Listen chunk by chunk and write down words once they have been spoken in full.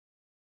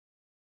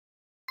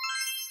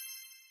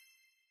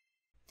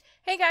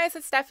Hey guys,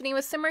 it's Stephanie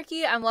with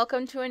Simarchy, and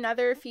welcome to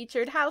another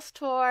featured house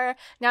tour.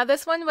 Now,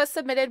 this one was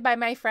submitted by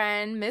my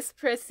friend Miss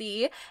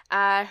Prissy.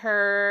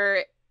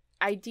 Her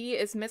ID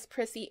is Miss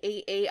Prissy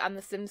 88 on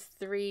the Sims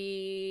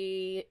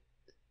 3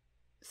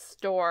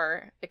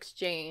 store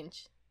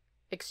exchange.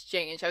 I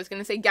was going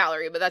to say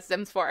gallery, but that's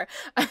Sims 4.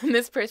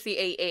 Miss Prissy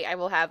 88. I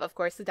will have, of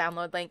course, the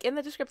download link in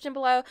the description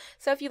below.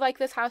 So if you like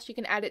this house, you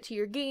can add it to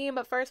your game.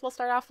 But first, we'll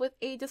start off with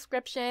a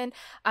description.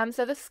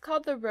 So this is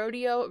called the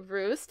Rodeo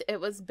Roost. It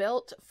was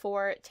built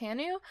for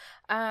Tanu.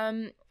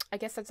 I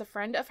guess that's a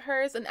friend of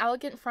hers. An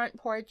elegant front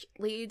porch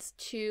lends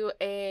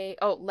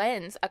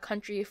a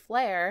country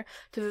flair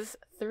to this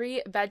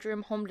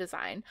 3-bedroom home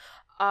design.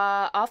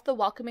 Off the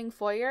welcoming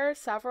foyer,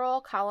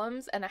 several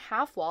columns and a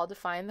half wall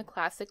define the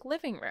classic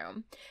living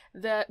room.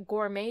 The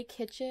gourmet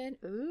kitchen,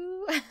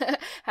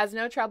 has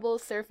no trouble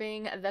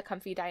serving the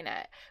comfy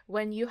dinette.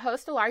 When you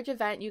host a large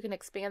event, you can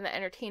expand the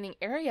entertaining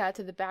area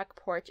to the back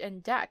porch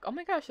and deck. Oh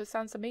my gosh, this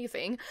sounds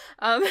amazing.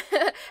 At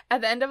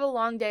the end of a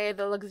long day,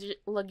 the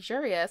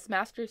luxurious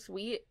master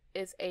suite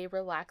is a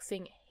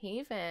relaxing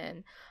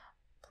haven.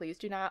 Please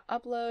do not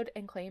upload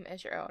and claim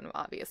as your own,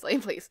 obviously.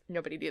 Please,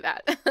 nobody do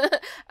that.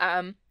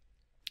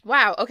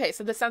 Wow, okay,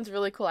 so this sounds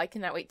really cool. I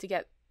cannot wait to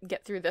get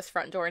through this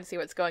front door and see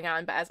what's going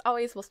on. But as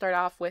always, we'll start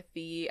off with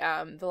the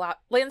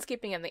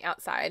landscaping and the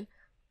outside.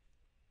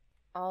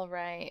 All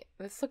right,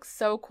 this looks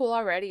so cool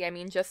already. I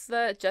mean, just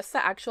the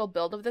actual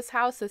build of this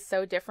house is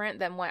so different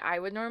than what I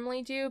would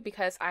normally do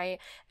because I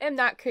am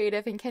not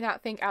creative and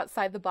cannot think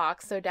outside the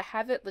box. So to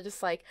have it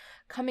just like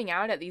coming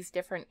out at these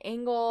different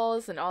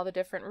angles and all the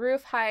different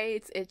roof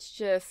heights, it's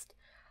just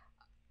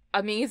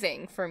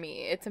amazing for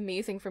me. It's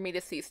amazing for me to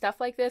see stuff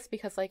like this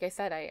because like I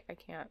said, I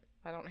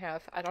don't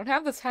have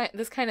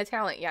this kind of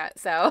talent yet.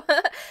 So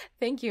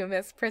thank you,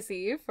 Miss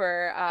Prissy,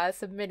 for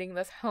submitting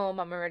this home.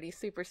 I'm already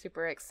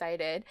super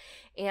excited.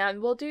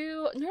 And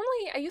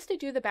normally I used to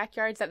do the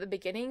backyards at the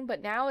beginning,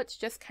 but now it's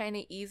just kind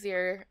of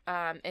easier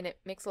and it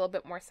makes a little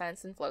bit more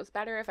sense and flows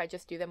better if I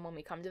just do them when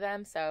we come to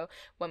them. So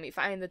when we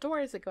find the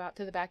doors that go out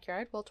to the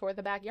backyard, we'll tour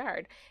the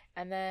backyard.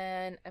 And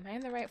then, am I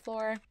on the right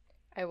floor?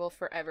 I will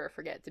forever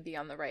forget to be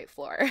on the right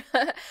floor.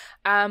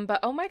 But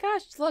oh my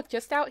gosh, look,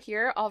 just out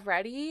here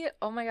already.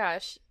 Oh my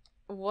gosh,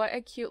 what a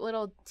cute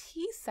little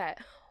tea set.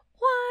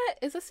 What?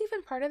 Is this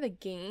even part of the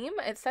game?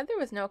 It said there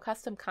was no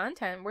custom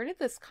content. Where did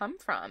this come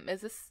from?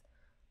 Is this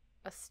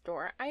a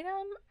store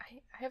item? I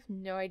have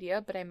no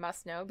idea, but I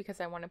must know because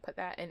I want to put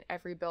that in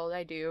every build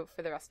I do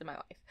for the rest of my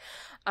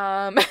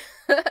life.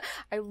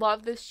 I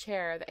love this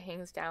chair that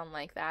hangs down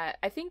like that.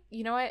 I think,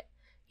 you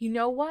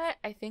know what?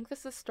 I think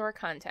this is store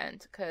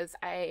content because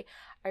I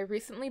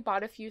recently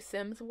bought a few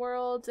Sims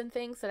worlds and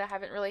things that I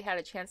haven't really had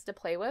a chance to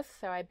play with,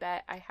 so I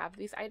bet I have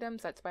these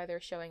items. That's why they're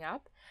showing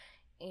up.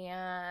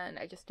 And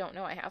I just don't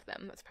know I have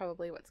them. That's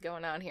probably what's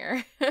going on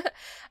here.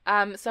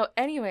 So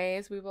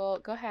anyways, we will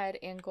go ahead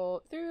and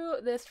go through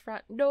this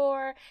front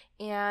door,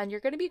 and you're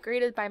going to be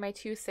greeted by my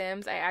 2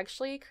 Sims. I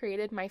actually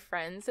created my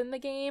friends in the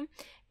game,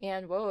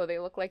 and whoa, they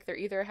look like they're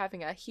either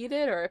having a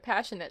heated or a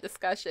passionate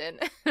discussion.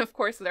 Of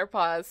course, they're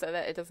paused so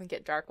that it doesn't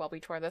get dark while we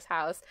tour this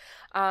house.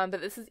 But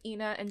this is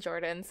Ina and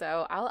Jordan,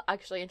 so I'll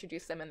actually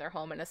introduce them in their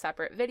home in a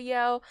separate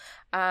video.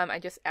 I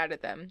just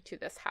added them to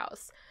this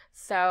house.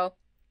 So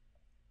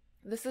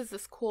this is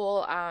this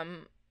cool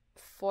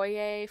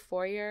foyer,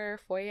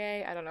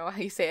 I don't know how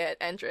you say it,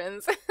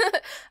 entrance.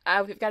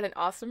 We've got an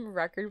awesome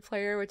record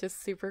player, which is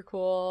super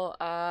cool.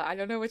 I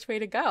don't know which way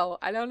to go.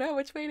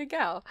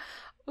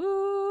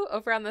 Ooh,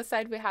 over on this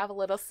side we have a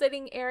little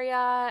sitting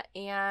area,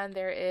 and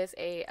there is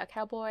a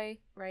cowboy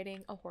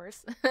riding a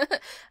horse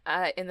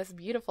in this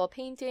beautiful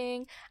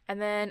painting.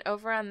 And then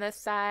over on this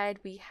side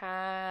we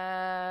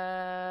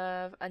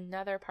have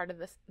another part of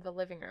the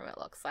living room, it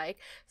looks like.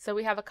 So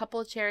we have a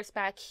couple of chairs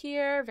back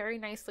here, very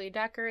nicely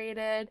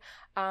decorated,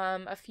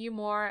 a few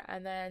more,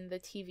 and then the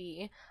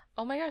TV.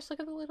 Oh my gosh, look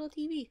at the little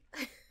TV.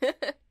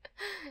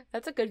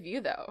 That's a good view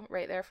though,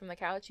 right there from the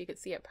couch. You could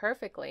see it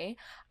perfectly.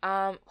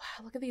 Wow,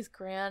 look at these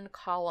grand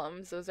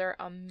columns. Those are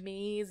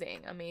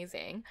amazing.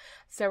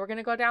 So we're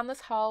gonna go down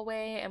this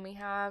hallway, and we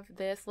have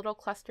this little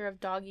cluster of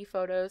doggy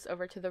photos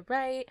over to the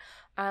right.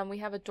 We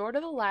have a door to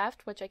the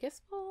left, which I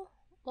guess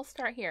we'll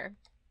start here.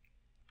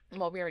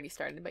 Well, we already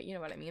started, but you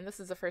know what I mean. This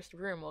is the first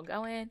room we'll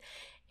go in,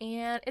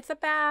 and it's a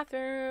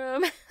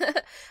bathroom.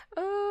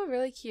 Oh,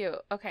 really cute.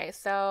 Okay,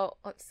 so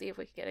let's see if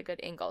we can get a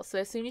good angle. So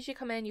as soon as you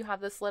come in, you have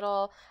this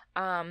little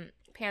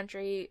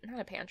pantry,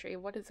 not a pantry,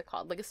 what is it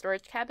called? Like a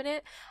storage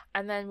cabinet.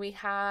 And then we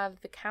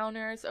have the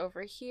counters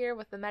over here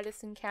with the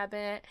medicine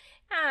cabinet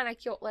and a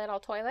cute little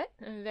toilet.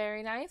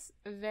 Very nice.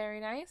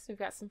 We've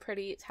got some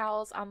pretty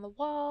towels on the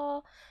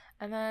wall.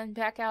 And then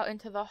back out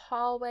into the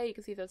hallway. You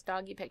can see those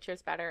doggy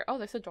pictures better. Oh,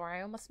 there's a door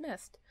I almost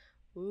missed.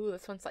 Ooh,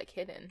 this one's like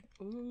hidden.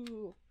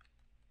 Ooh,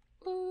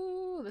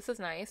 this is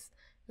nice.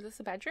 Is this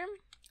a bedroom?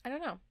 I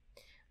don't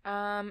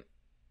know.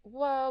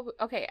 Whoa.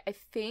 Okay, I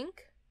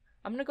think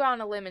I'm gonna go on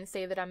a limb and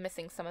say that I'm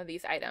missing some of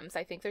these items.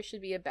 I think there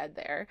should be a bed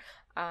there.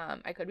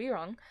 I could be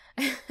wrong.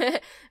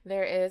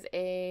 There is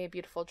a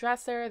beautiful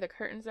dresser. The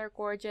curtains are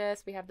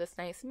gorgeous. We have this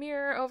nice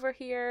mirror over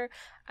here.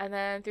 And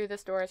then through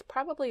this door is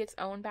probably its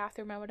own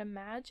bathroom, I would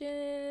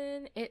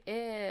imagine. It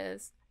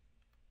is.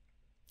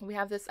 We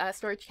have this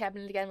storage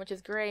cabinet again, which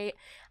is great.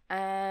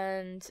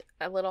 And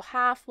a little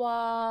half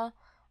wall.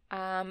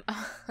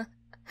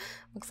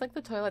 Looks like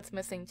the toilet's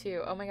missing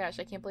too. Oh my gosh,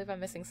 I can't believe I'm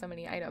missing so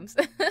many items.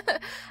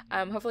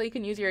 Hopefully you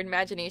can use your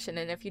imagination,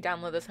 and if you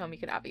download this home, you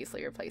could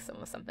obviously replace them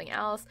with something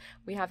else.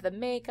 We have the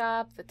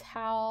makeup, the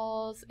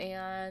towels,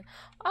 and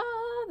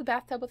the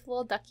bathtub with a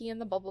little ducky in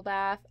the bubble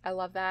bath. I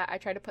love that. I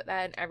try to put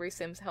that in every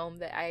Sims home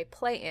that I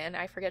play in.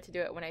 I forget to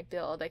do it when I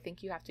build. I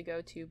think you have to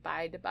go to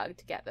buy debug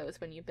to get those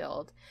when you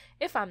build,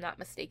 if I'm not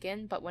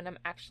mistaken. But when I'm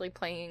actually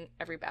playing,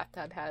 every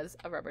bathtub has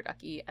a rubber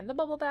ducky and the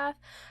bubble bath.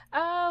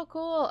 Oh,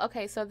 cool.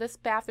 Okay, so this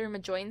bathroom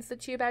adjoins the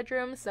 2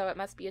 bedrooms, so it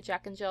must be a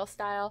Jack and Jill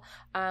style.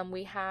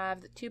 We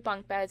have the 2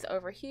 bunk beds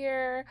over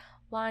here,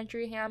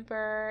 laundry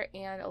hamper,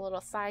 and a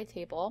little side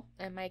table.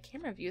 And my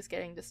camera view is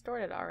getting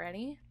distorted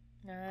already.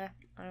 I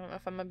don't know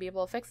if I'm gonna be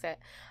able to fix it.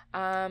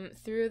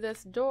 Through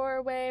this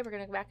doorway, we're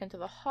gonna go back into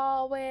the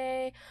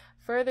hallway.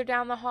 Further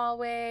down the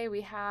hallway,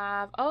 we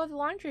have, the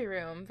laundry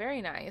room.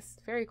 Very nice.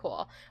 Very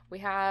cool. We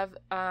have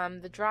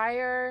the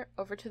dryer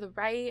over to the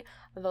right,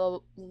 the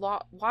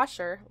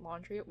washer,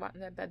 laundry,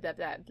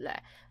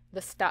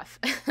 the stuff.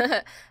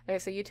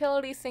 There's a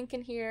utility sink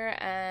in here,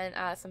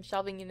 and some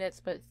shelving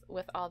units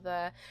with all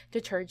the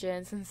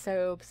detergents and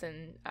soaps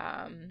and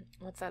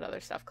what's that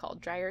other stuff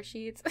called? Dryer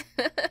sheets.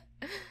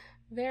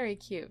 Very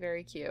cute,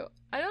 very cute.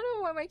 I don't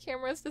know why my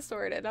camera is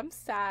distorted. I'm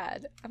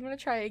sad. I'm gonna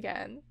try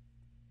again.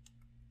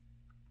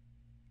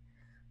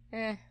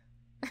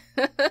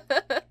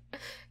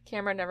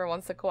 Camera never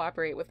wants to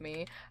cooperate with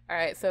me.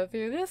 Alright, so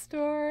through this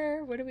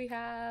door, what do we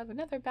have?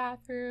 Another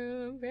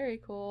bathroom.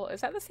 Very cool. Is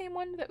that the same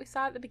one that we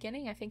saw at the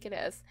beginning? I think it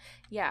is.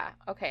 Yeah,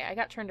 okay, I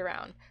got turned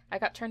around.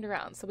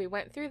 So we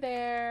went through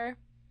there.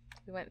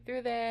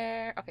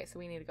 Okay, so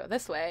we need to go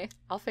this way.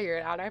 I'll figure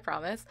it out, I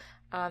promise.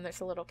 There's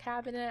a little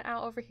cabinet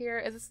out over here.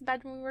 Is this the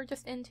bedroom we were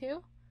just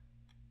into?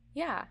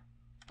 Yeah.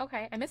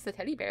 Okay, I missed the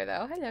teddy bear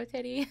though. Hello,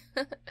 Teddy.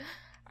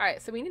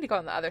 Alright, so we need to go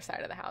on the other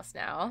side of the house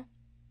now.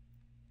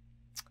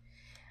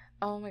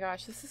 Oh my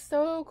gosh, this is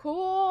so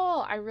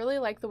cool. I really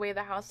like the way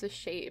the house is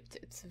shaped.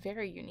 It's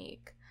very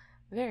unique.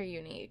 Very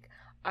unique.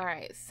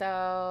 Alright,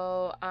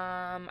 so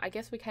I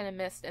guess we kind of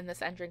missed in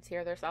this entrance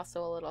here. There's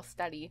also a little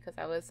study because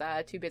I was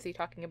too busy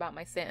talking about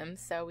my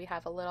Sims. So we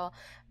have a little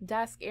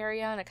desk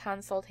area and a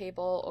console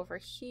table over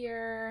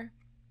here.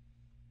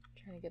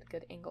 I'm trying to get a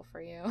good angle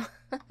for you.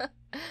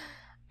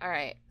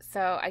 Alright,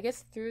 so I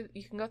guess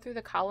you can go through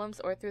the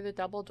columns or through the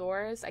double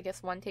doors. I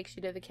guess one takes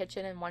you to the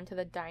kitchen and one to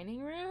the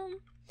dining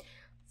room.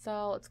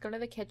 So let's go to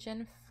the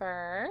kitchen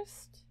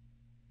first.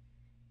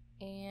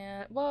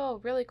 And, whoa,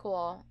 really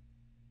cool.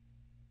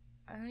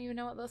 I don't even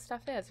know what this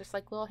stuff is. There's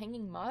like little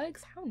hanging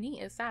mugs. How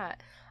neat is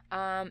that?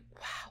 Wow,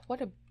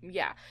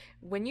 yeah.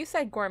 When you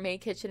said gourmet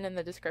kitchen in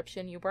the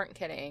description, you weren't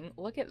kidding.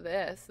 Look at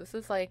this. This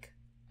is like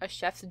a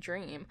chef's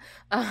dream.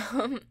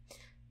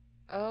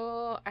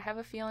 Oh, I have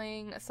a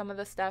feeling some of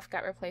the stuff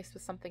got replaced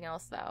with something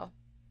else though,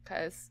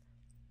 because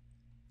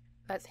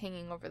that's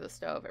hanging over the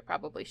stove. It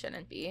probably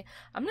shouldn't be.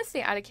 I'm gonna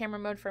stay out of camera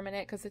mode for a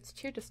minute because it's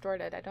too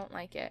distorted. I don't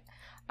like it.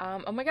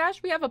 Oh my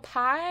gosh, we have a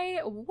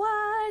pie.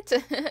 What?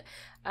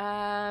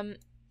 The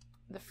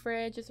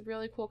fridge is a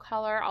really cool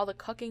color. All the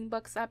cooking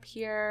books up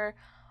here.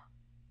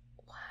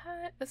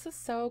 What? This is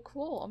so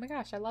cool. Oh my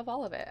gosh, I love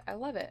all of it. I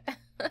love it.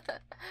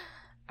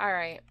 All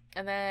right,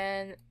 and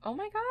then oh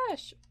my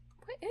gosh,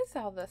 what is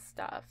all this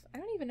stuff? I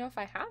don't even know if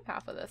I have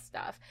half of this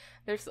stuff.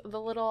 There's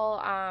the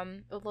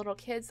little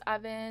kids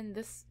oven.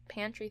 This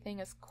pantry thing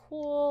is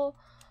cool.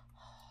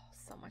 Oh,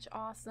 so much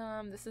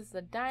awesome. This is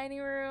the dining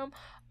room.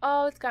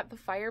 Oh, it's got the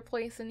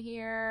fireplace in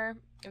here.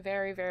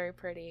 Very, very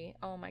pretty.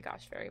 Oh my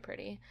gosh, very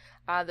pretty.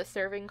 The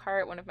serving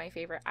cart, one of my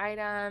favorite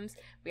items.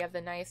 We have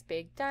the nice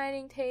big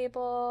dining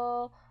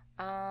table.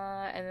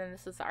 And then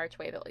this is the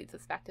archway that leads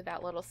us back to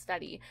that little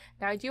study.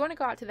 Now I do want to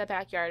go out to the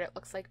backyard. It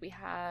looks like we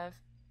have,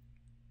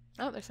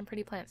 oh, there's some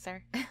pretty plants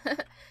there.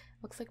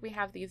 Looks like we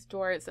have these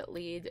doors that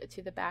lead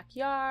to the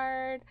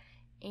backyard.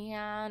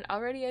 And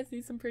already I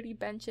see some pretty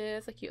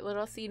benches, a cute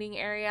little seating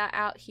area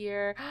out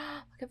here.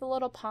 Look at the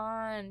little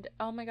pond.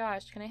 Oh my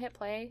gosh, can I hit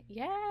play?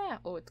 Yeah.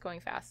 Oh, it's going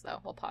fast though.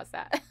 We'll pause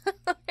that.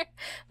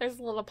 There's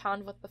a little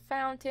pond with the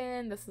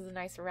fountain. This is a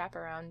nice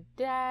wraparound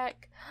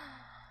deck.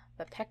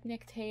 The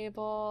picnic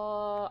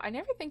table. I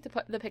never think to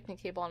put the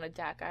picnic table on a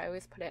deck. I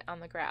always put it on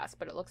the grass,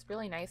 but it looks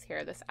really nice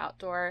here. This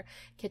outdoor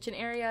kitchen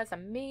area is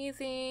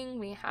amazing.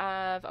 We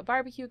have a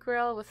barbecue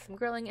grill with some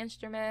grilling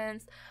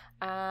instruments.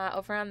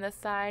 Over on this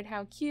side,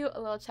 how cute, a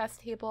little chess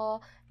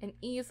table, an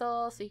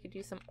easel, so you could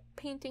do some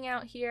painting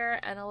out here,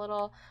 and a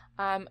little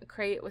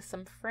crate with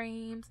some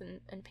frames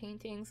and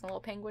paintings, a little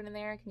penguin in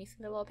there. Can you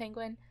see the little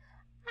penguin?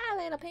 Ah,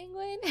 little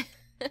penguin.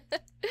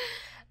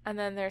 And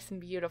then there's some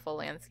beautiful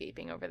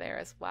landscaping over there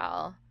as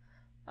well.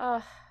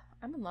 Oh,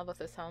 I'm in love with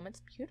this home.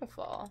 It's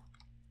beautiful.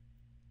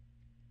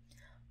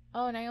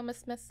 Oh, and I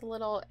almost missed the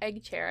little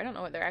egg chair. I don't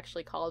know what they're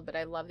actually called, but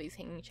I love these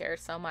hanging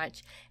chairs so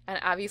much. And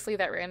obviously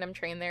that random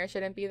train there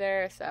shouldn't be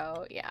there.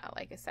 So yeah,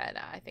 like I said,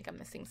 I think I'm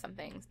missing some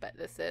things, but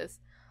this is,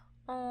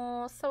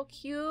 oh, so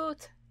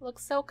cute.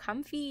 Looks so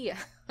comfy.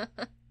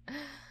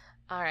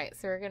 All right,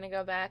 so we're gonna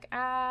go back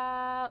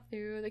out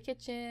through the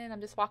kitchen.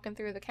 I'm just walking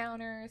through the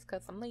counters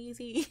because I'm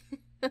lazy.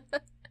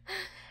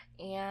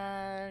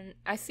 And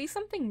I see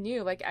something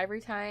new, like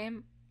every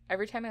time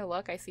I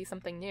look, I see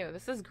something new.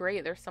 This is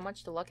great. There's so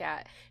much to look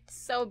at. It's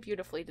so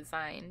beautifully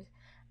designed.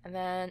 And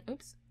then,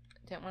 oops,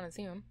 didn't want to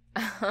zoom.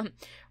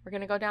 We're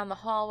going to go down the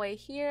hallway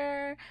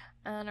here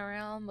and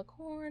around the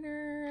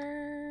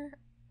corner,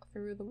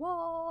 through the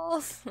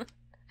walls,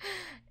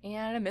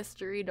 and a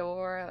mystery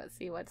door. Let's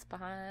see what's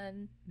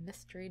behind.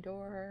 Mystery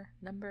door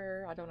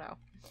number, I don't know.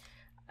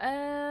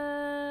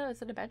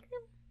 Is it a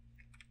bedroom?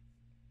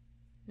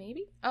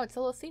 Maybe? Oh, it's a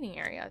little seating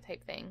area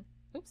type thing.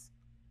 Oops.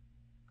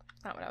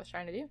 Not what I was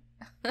trying to do.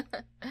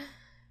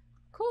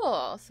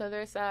 Cool. So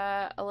there's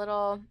a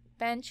little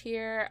bench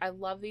here. I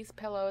love these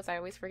pillows. I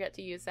always forget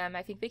to use them.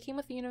 I think they came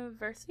with the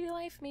University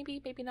Life,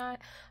 maybe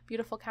not.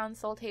 Beautiful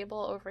console table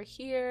over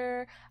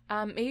here.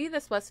 Maybe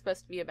this was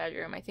supposed to be a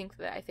bedroom. I think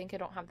I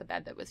don't have the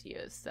bed that was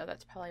used, so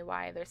that's probably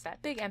why there's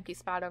that big empty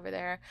spot over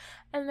there.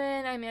 And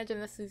then I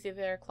imagine this is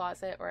either a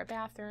closet or a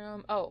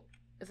bathroom. Oh,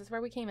 is this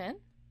where we came in?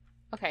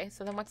 Okay,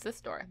 so then what's this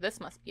door? This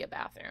must be a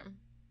bathroom.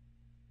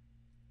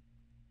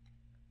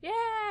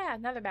 Yeah,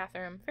 another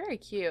bathroom. Very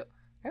cute.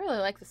 I really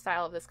like the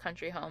style of this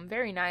country home.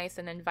 Very nice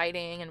and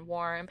inviting and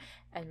warm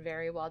and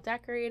very well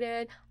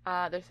decorated.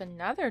 There's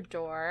another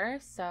door.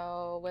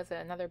 So was it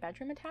another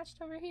bedroom attached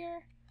over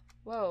here?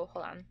 Whoa,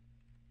 hold on.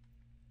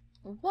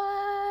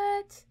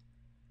 What?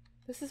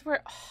 This is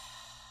where...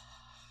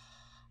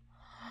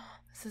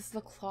 this is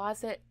the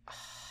closet.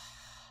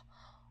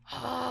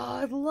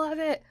 Oh, I love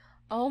it.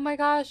 Oh my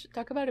gosh.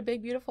 Talk about a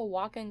big, beautiful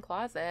walk-in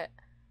closet.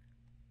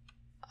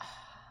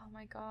 Oh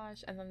my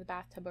gosh. And then the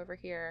bathtub over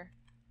here.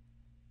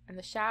 And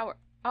the shower.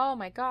 Oh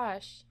my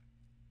gosh.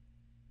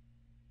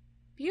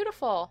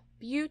 Beautiful.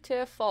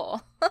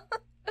 Beautiful.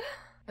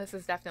 This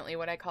is definitely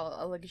what I call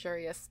a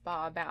luxurious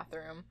spa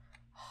bathroom.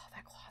 Oh,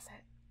 that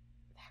closet.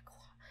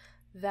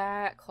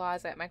 That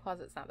closet. My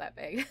closet's not that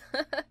big.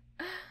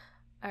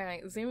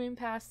 Alright, zooming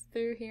past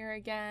through here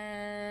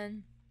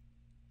again.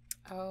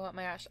 Oh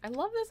my gosh. I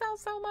love this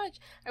house so much.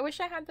 I wish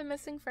I had the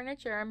missing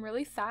furniture. I'm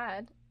really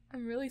sad.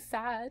 I'm really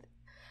sad.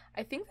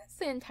 I think that's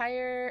the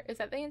entire, is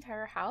that the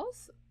entire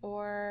house?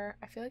 Or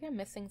I feel like I'm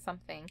missing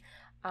something.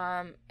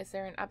 Is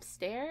there an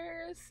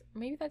upstairs?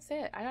 Maybe that's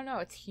it. I don't know.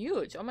 It's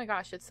huge. Oh my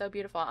gosh, it's so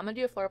beautiful. I'm gonna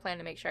do a floor plan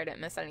to make sure I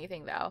didn't miss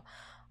anything though.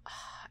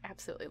 Oh, I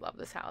absolutely love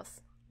this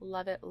house.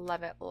 Love it,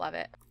 love it, love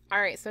it. All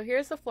right, so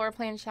here's the floor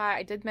plan shot.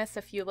 I did miss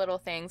a few little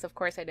things. Of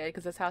course I did,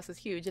 because this house is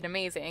huge and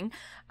amazing.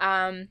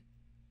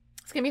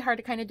 It's gonna be hard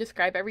to kind of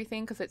describe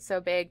everything because it's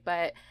so big,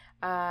 but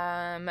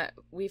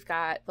we've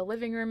got the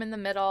living room in the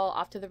middle.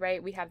 Off to the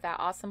right, we have that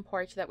awesome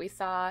porch that we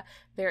saw.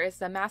 There is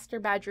the master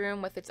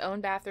bedroom with its own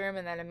bathroom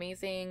and that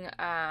amazing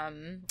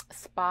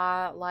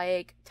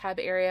spa-like tub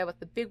area with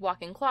the big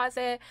walk-in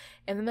closet.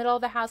 In the middle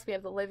of the house, we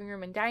have the living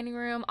room and dining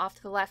room. Off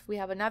to the left, we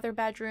have another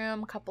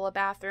bedroom, a couple of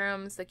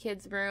bathrooms, the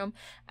kids' room,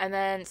 and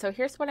then, so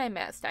here's what I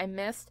missed. I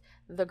missed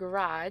the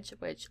garage,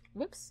 which,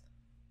 whoops.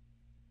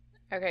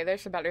 Okay,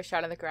 there's a better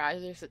shot of the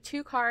garage. There's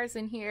 2 cars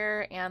in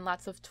here and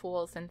lots of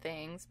tools and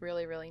things.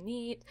 Really, really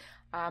neat.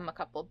 A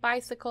couple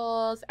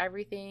bicycles,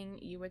 everything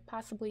you would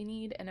possibly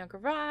need in a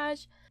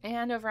garage.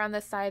 And over on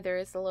this side, there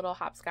is a little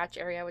hopscotch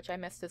area, which I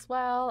missed as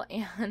well.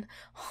 And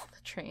all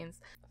the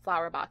trains.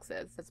 Flower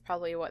boxes. That's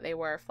probably what they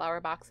were.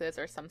 Flower boxes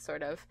or some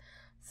sort of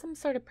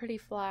pretty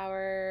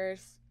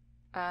flowers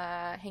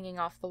hanging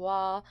off the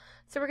wall.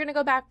 So we're gonna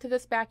go back to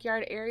this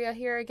backyard area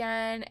here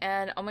again,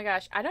 and oh my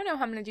gosh, I don't know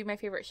how I'm gonna do my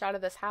favorite shot of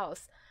this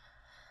house.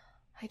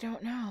 I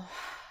don't know.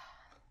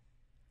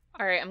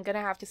 All right, I'm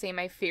gonna have to say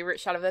my favorite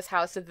shot of this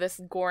house is this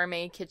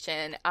gourmet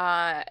kitchen.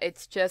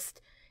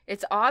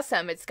 It's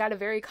awesome. It's got a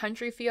very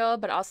country feel,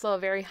 but also a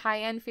very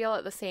high-end feel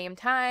at the same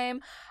time.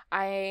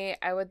 I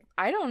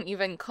don't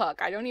even cook.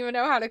 I don't even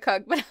know how to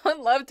cook, but I would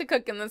love to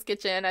cook in this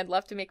kitchen. I'd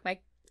love to make my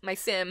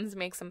Sims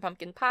make some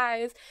pumpkin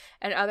pies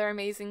and other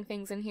amazing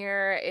things in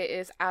here. It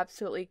is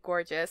absolutely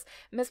gorgeous.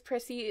 Miss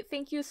Prissy,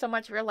 thank you so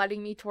much for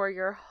letting me tour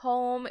your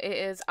home. It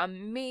is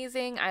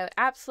amazing. I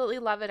absolutely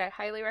love it. I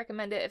highly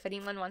recommend it if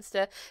anyone wants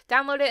to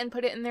download it and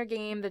put it in their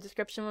game. The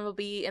description will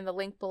be in the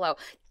link below.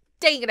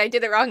 Dang it, I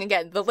did it wrong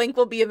again. The link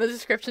will be in the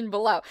description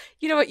below.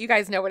 You know what? You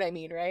guys know what I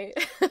mean, right?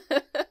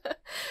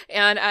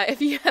 And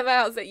if you have a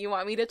house that you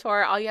want me to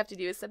tour, all you have to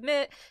do is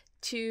submit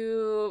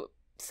to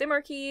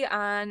Simarchy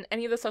on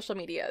any of the social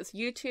medias: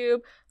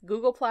 YouTube,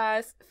 Google+,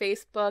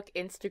 Facebook,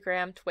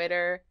 Instagram,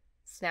 Twitter,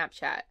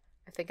 Snapchat.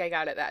 I think I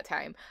got it that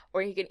time.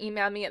 Or you can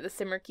email me at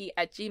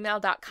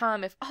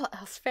thesimarchy@gmail.com if all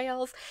else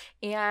fails.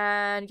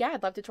 And yeah,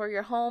 I'd love to tour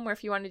your home, or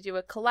if you want to do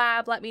a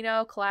collab, let me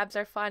know. Collabs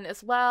are fun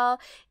as well.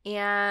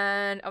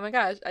 And oh my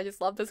gosh, I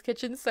just love this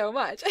kitchen so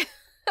much.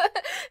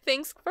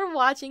 Thanks for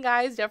watching,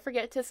 guys. Don't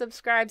forget to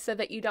subscribe so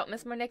that you don't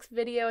miss my next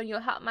video and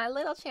you'll help my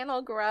little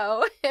channel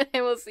grow. And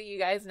I will see you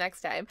guys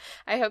next time.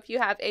 I hope you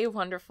have a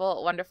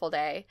wonderful, wonderful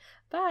day.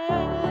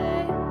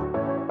 Bye.